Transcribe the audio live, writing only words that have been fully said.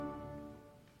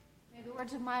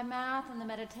words of my mouth and the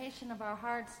meditation of our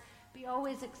hearts be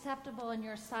always acceptable in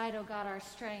your sight, O God, our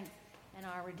strength and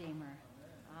our Redeemer.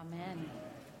 Amen.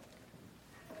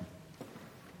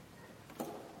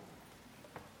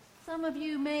 Some of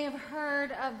you may have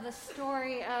heard of the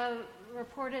story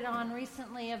reported on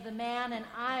recently of the man in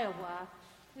Iowa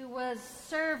who was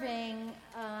serving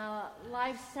a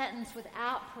life sentence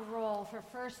without parole for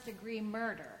first-degree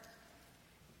murder.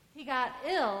 He got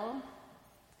ill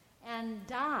and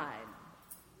died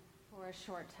for a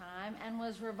short time and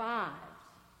was revived.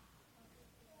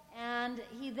 And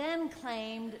he then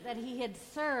claimed that he had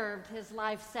served his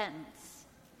life sentence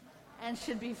and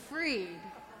should be freed.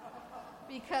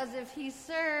 Because if he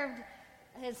served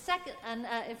his second,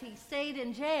 if he stayed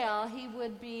in jail, he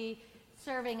would be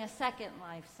serving a second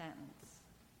life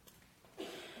sentence.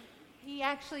 He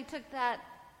actually took that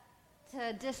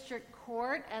to district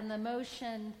court, and the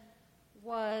motion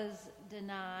was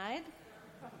denied,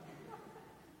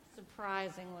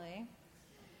 surprisingly,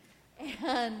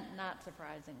 and not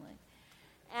surprisingly.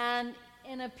 And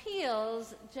in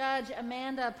appeals, Judge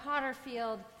Amanda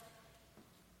Potterfield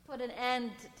put an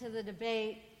end to the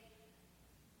debate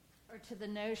or to the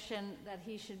notion that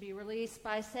he should be released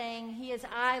by saying he is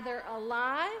either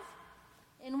alive,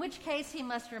 in which case he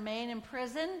must remain in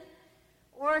prison,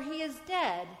 or he is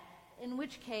dead, in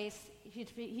which case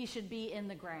he should be in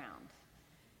the ground.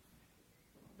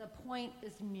 The point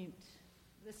is moot.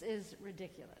 This is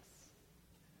ridiculous.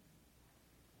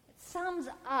 It sums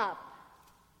up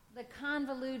the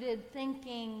convoluted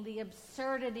thinking, the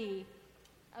absurdity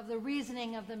of the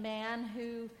reasoning of the man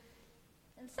who,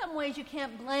 in some ways, you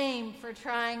can't blame for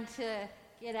trying to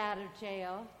get out of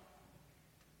jail.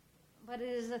 But it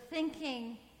is a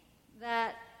thinking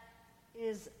that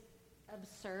is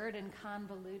absurd and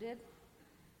convoluted.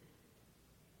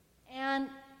 And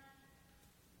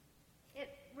it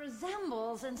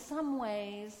resembles, in some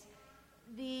ways,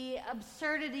 the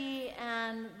absurdity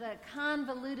and the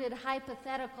convoluted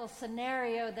hypothetical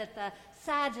scenario that the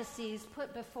Sadducees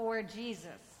put before Jesus.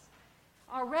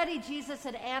 Already Jesus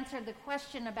had answered the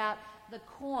question about the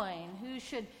coin. Who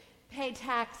should pay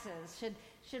taxes?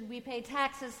 Should we pay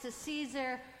taxes to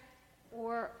Caesar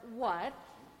or what?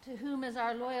 To whom is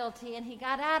our loyalty? And he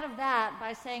got out of that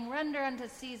by saying, render unto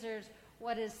Caesar's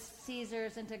what is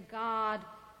Caesar's, and to God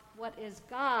what is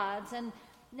God's. And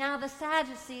now the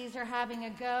Sadducees are having a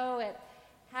go at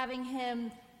having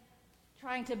him,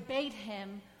 trying to bait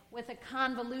him with a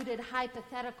convoluted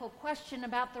hypothetical question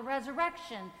about the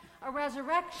resurrection. A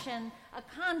resurrection, a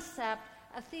concept,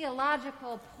 a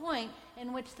theological point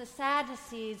in which the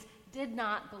Sadducees did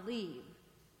not believe.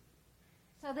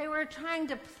 So they were trying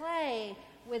to play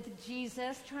with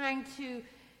Jesus, trying to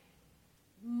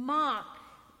mock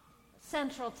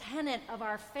central tenet of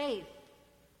our faith.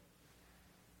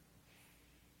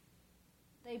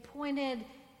 They pointed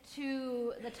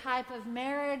to the type of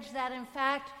marriage that in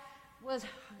fact was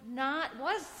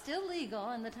still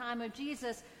legal in the time of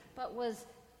Jesus, but was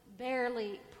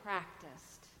barely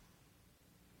practiced.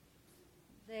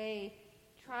 They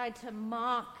tried to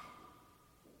mock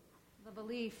the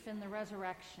belief in the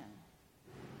resurrection.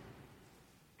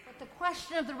 But the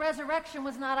question of the resurrection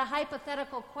was not a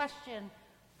hypothetical question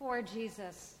for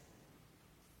Jesus.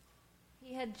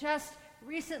 He had just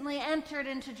recently entered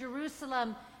into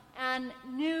Jerusalem and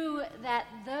knew that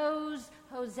those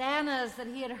hosannas that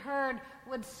he had heard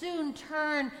would soon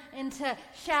turn into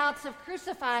shouts of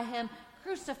crucify him,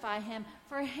 crucify him.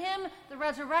 For him, the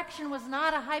resurrection was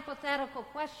not a hypothetical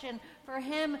question. For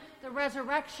him, the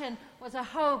resurrection was a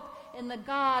hope in the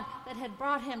God that had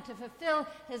brought him to fulfill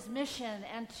his mission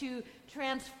and to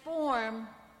transform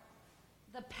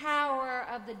the power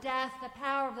of the death, the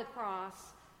power of the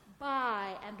cross,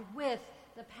 by and with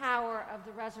the power of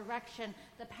the resurrection,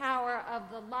 the power of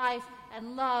the life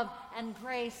and love and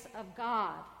grace of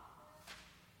God.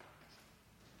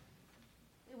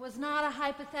 It was not a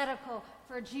hypothetical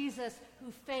for Jesus,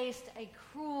 who faced a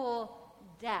cruel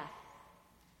death.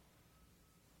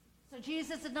 So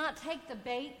Jesus did not take the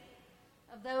bait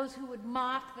of those who would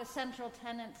mock the central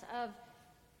tenets of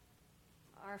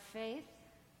our faith.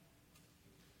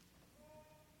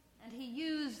 And he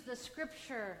used the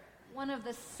scripture, one of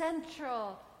the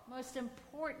central, most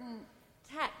important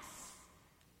texts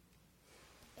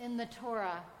in the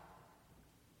Torah,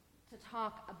 to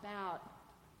talk about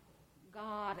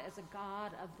God as a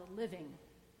God of the living,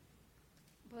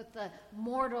 both the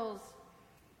mortals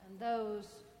and those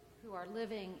who are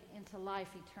living into life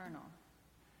eternal.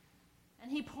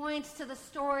 And he points to the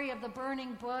story of the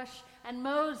burning bush and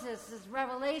Moses'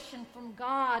 revelation from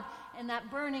God in that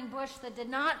burning bush that did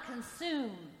not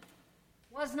consume,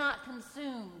 was not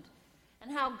consumed,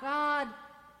 and how God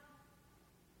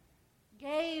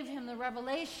gave him the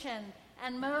revelation,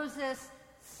 and Moses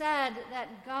said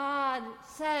that God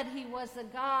said he was the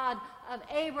God of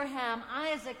Abraham,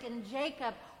 Isaac, and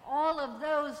Jacob, all of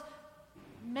those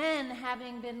men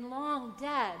having been long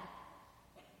dead,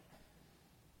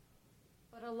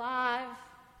 but alive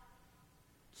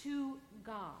to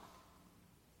God.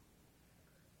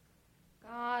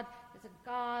 God is a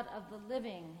God of the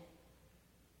living,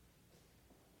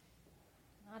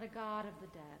 not a God of the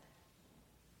dead.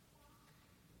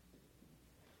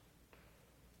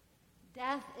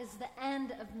 Death is the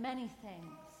end of many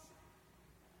things,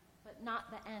 but not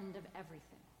the end of everything.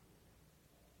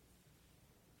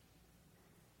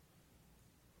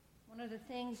 One of the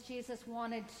things Jesus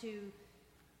wanted to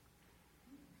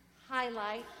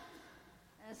highlight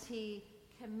as he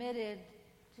committed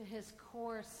to his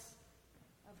course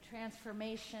of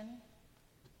transformation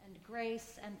and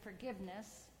grace and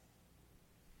forgiveness,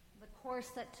 the course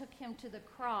that took him to the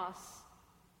cross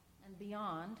and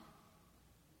beyond,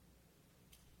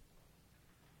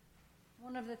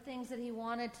 one of the things that he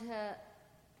wanted to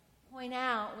point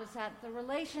out was that the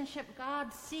relationship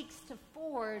God seeks to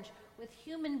forge with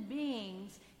human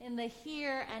beings in the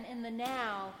here and in the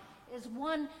now is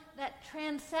one that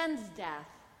transcends death.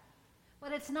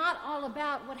 But it's not all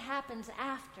about what happens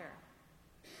after.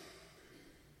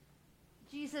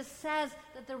 Jesus says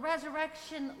that the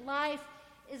resurrection life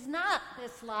is not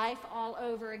this life all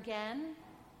over again,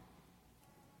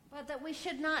 but that we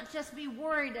should not just be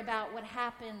worried about what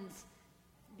happens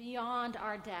beyond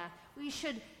our death. We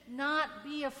should not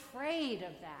be afraid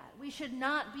of that. We should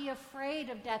not be afraid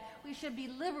of death. We should be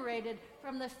liberated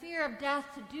from the fear of death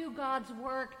to do God's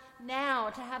work now,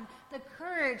 to have the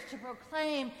courage to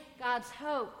proclaim God's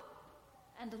hope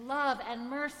and love and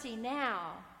mercy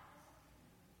now.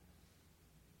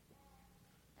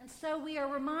 And so we are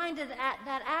reminded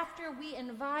that after we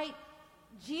invite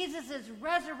Jesus'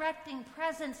 resurrecting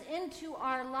presence into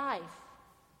our life,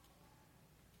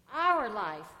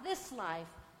 this life,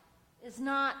 is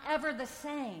not ever the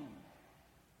same.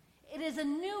 It is a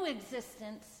new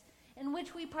existence in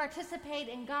which we participate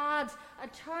in God's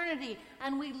eternity,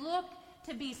 and we look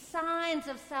to be signs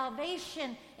of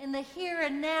salvation in the here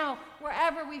and now,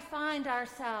 wherever we find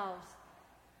ourselves,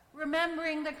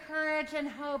 remembering the courage and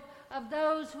hope of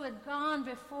those who had gone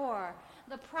before,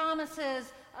 the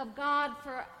promises of God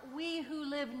for we who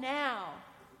live now,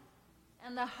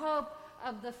 and the hope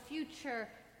of the future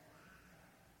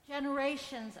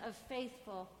generations of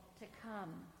faithful to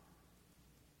come.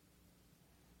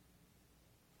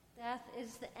 Death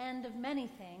is the end of many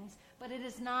things, but it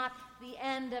is not the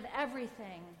end of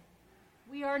everything.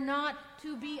 We are not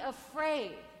to be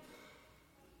afraid.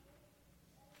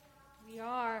 We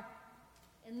are,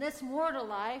 in this mortal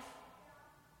life,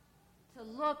 to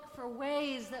look for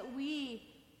ways that we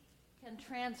can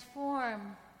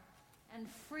transform and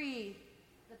free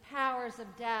the powers of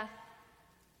death,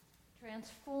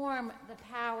 transform the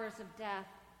powers of death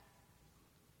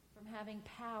from having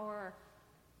power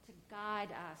to guide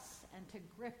us and to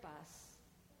grip us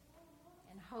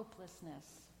in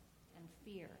hopelessness and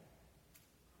fear.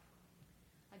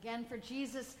 Again, for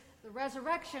Jesus, the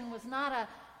resurrection was not an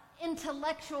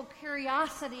intellectual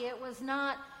curiosity. It was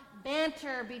not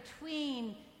banter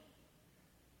between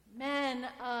men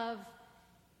of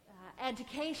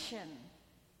education.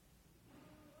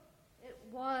 It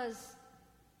was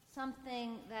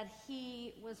something that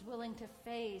he was willing to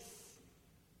face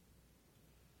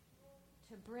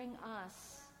to bring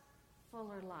us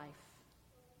fuller life,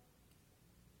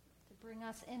 to bring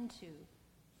us into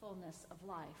fullness of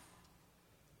life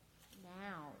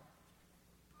now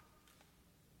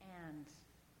and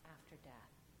after death.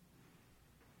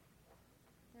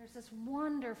 There's this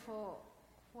wonderful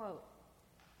quote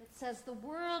that says, "The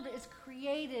world is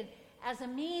created as a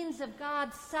means of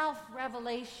God's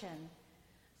self-revelation,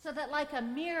 so that like a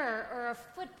mirror or a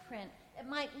footprint, it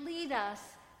might lead us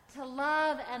to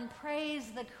love and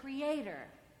praise the Creator.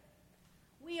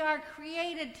 We are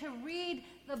created to read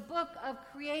the book of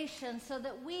creation so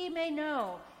that we may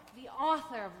know the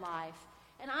author of life."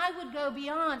 And I would go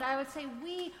beyond. I would say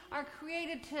we are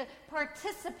created to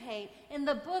participate in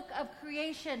the book of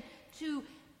creation, to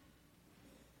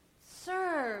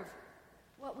serve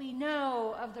what we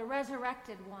know of the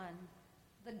resurrected one,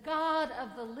 the God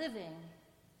of the living,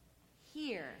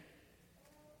 here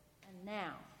and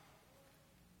now.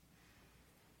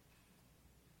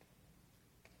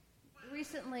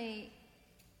 Recently,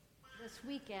 this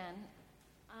weekend,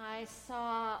 I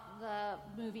saw the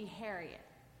movie Harriet.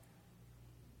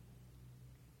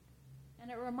 And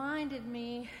it reminded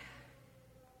me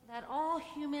that all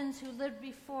humans who lived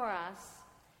before us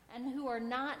and who are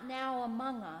not now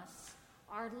among us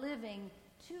are living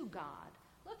to God.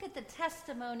 Look at the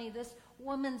testimony this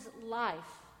woman's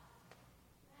life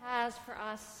has for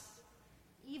us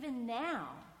even now.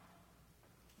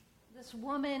 This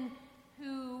woman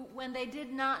who, when they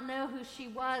did not know who she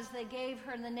was, they gave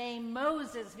her the name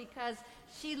Moses because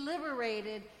she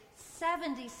liberated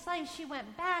 70 slaves. She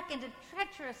went back into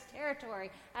treacherous territory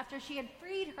after she had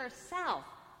freed herself.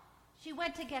 She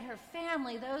went to get her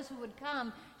family, those who would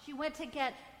come. She went to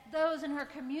get those in her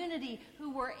community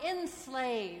who were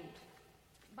enslaved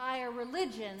by a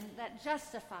religion that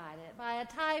justified it, by a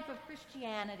type of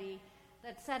Christianity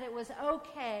that said it was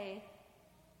okay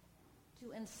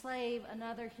to enslave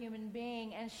another human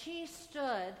being. And she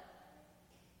stood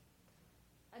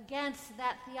against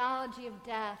that theology of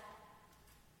death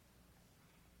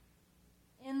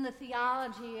in the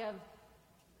theology of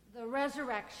the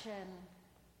resurrection,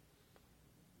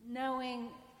 knowing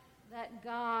that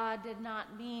God did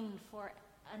not mean for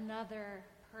another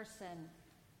person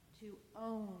to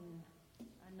own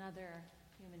another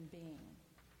human being.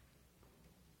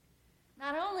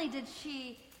 Not only did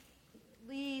she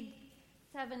lead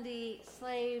 70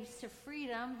 slaves to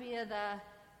freedom via the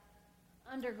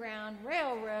Underground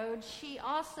Railroad, she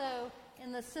also,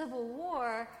 in the Civil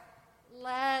War,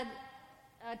 led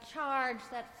a charge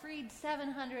that freed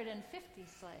 750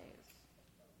 slaves.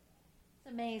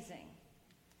 It's amazing.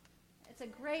 It's a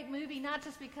great movie, not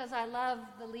just because I love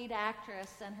the lead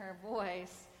actress and her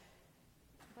voice,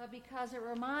 but because it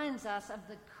reminds us of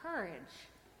the courage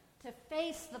to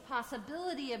face the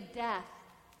possibility of death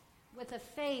with a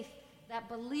faith that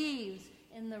believes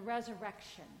in the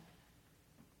resurrection.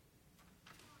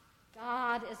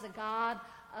 God is a God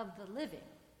of the living.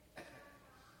 And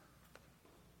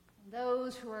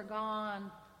those who are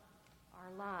gone are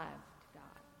alive to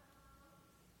God.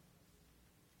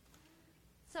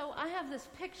 So I have this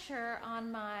picture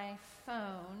on my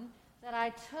phone that I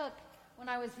took when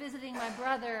I was visiting my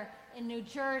brother in New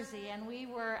Jersey, and we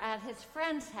were at his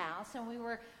friend's house, and we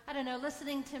were,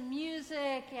 listening to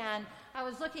music, and I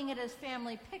was looking at his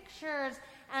family pictures,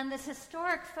 and this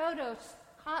historic photo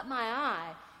caught my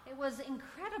eye. It was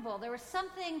incredible. There was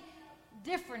something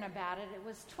different about it. It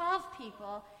was 12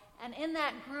 people, and in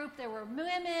that group there were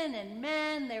women and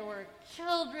men, there were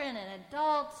children and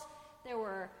adults, there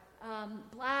were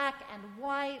black and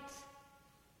white,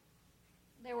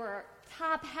 there were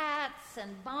top hats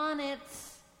and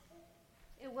bonnets.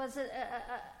 It was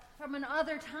from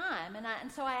another time,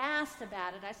 and so I asked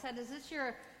about it. I said, "Is this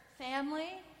your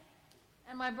family?"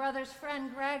 And my brother's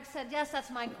friend Greg said, "Yes, that's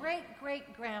my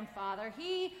great-great-grandfather.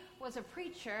 He was a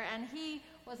preacher, and he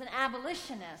was an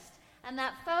abolitionist. And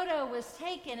that photo was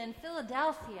taken in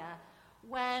Philadelphia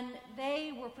when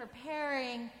they were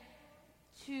preparing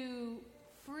to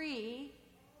free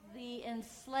the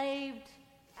enslaved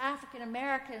African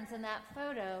Americans in that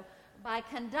photo by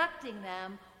conducting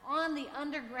them on the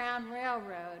Underground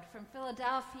Railroad from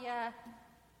Philadelphia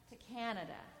to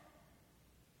Canada.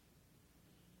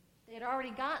 They had already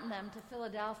gotten them to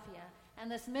Philadelphia, and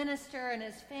this minister and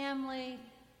his family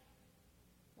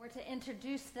were to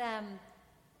introduce them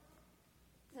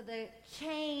to the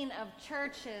chain of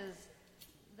churches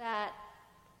that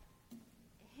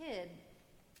hid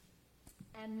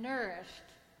and nourished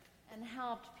and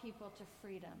helped people to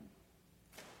freedom.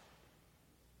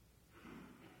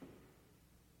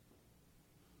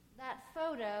 That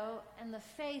photo and the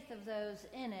faith of those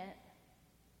in it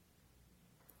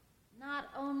not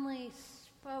only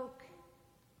spoke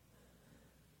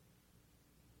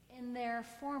in their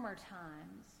former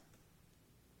times,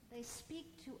 they speak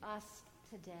to us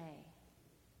today.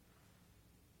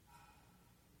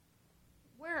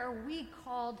 Where are we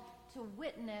called to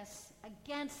witness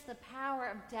against the power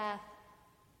of death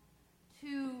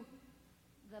to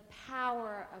the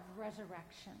power of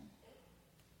resurrection?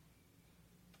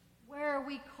 Where are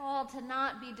we called to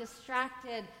not be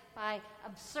distracted by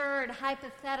absurd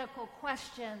hypothetical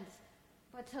questions,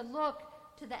 but to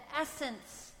look to the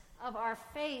essence of our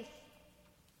faith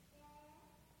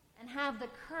and have the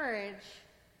courage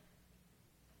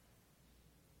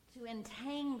to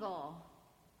entangle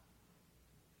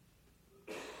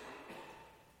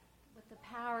with the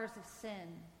powers of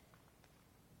sin,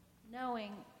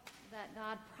 knowing that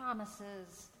God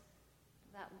promises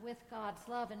that with God's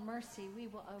love and mercy we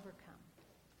will overcome.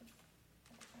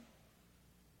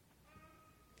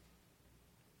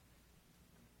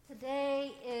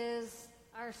 Today is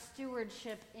our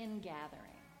stewardship in gathering.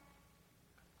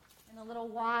 In a little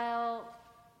while,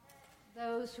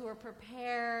 those who are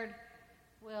prepared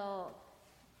will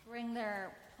bring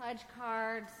their pledge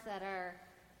cards that are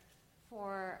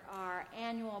for our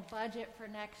annual budget for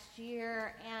next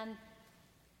year. And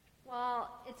while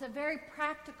it's a very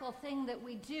practical thing that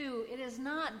we do, it is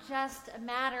not just a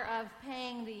matter of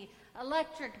paying the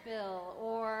electric bill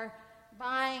or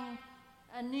buying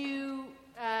a new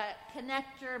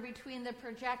connector between the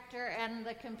projector and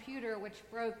the computer, which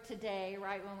broke today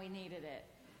right when we needed it.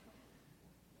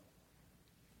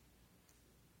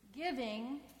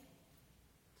 Giving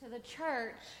to the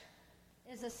church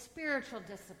is a spiritual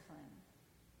discipline.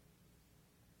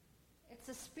 It's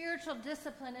a spiritual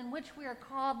discipline in which we are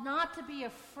called not to be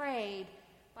afraid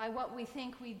by what we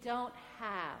think we don't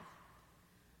have,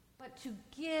 but to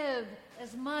give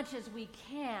as much as we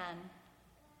can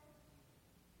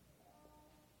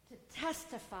to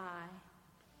testify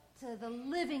to the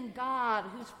living God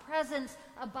whose presence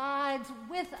abides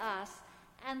with us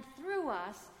and through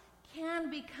us can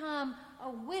become a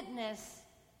witness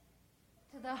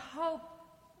to the hope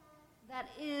that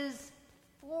is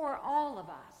for all of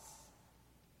us.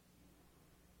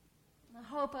 The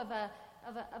hope of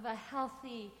a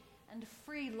healthy and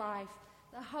free life,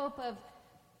 the hope of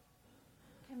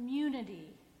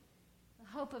community, the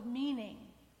hope of meaning.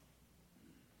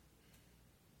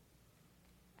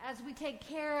 As we take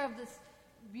care of this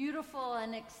beautiful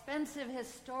and expensive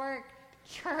historic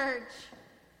church,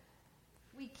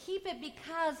 we keep it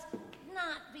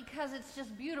not because it's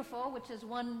just beautiful, which is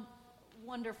one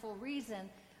wonderful reason,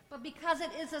 but because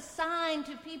it is a sign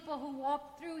to people who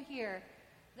walk through here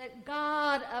that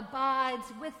God abides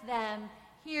with them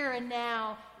here and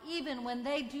now, even when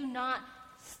they do not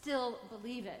still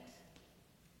believe it.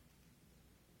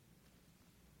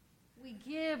 We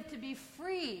give to be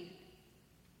freed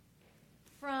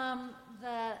from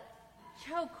the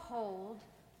chokehold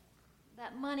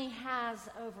that money has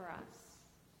over us.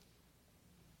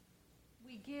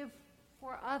 We give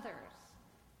for others.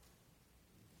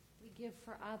 We give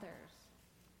for others.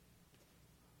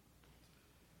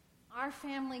 Our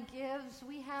family gives.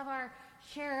 We have our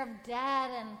share of debt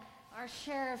and our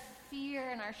share of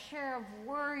fear and our share of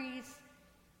worries.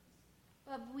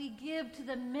 But we give to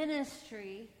the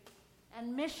ministry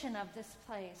and mission of this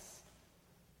place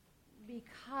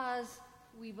because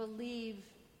we believe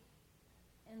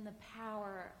in the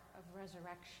power of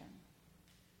resurrection.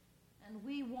 And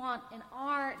we want in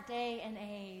our day and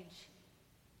age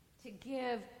to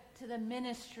give to the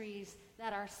ministries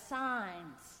that are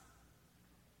signs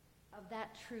of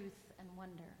that truth and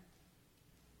wonder.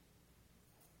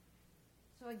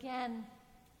 So again,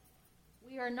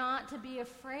 we are not to be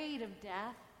afraid of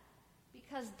death,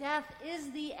 because death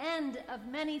is the end of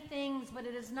many things, but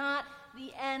it is not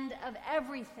the end of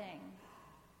everything.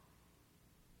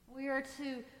 We are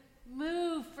to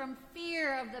move from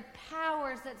fear of the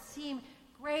powers that seem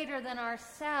greater than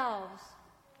ourselves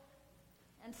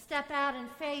and step out in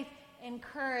faith and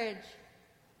courage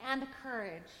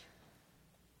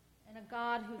in a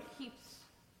God who keeps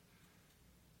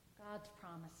God's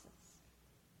promises.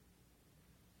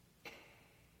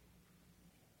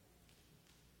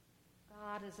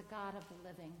 God is a God of the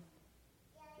living.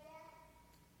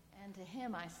 And to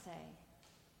him I say,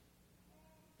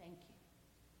 thank you.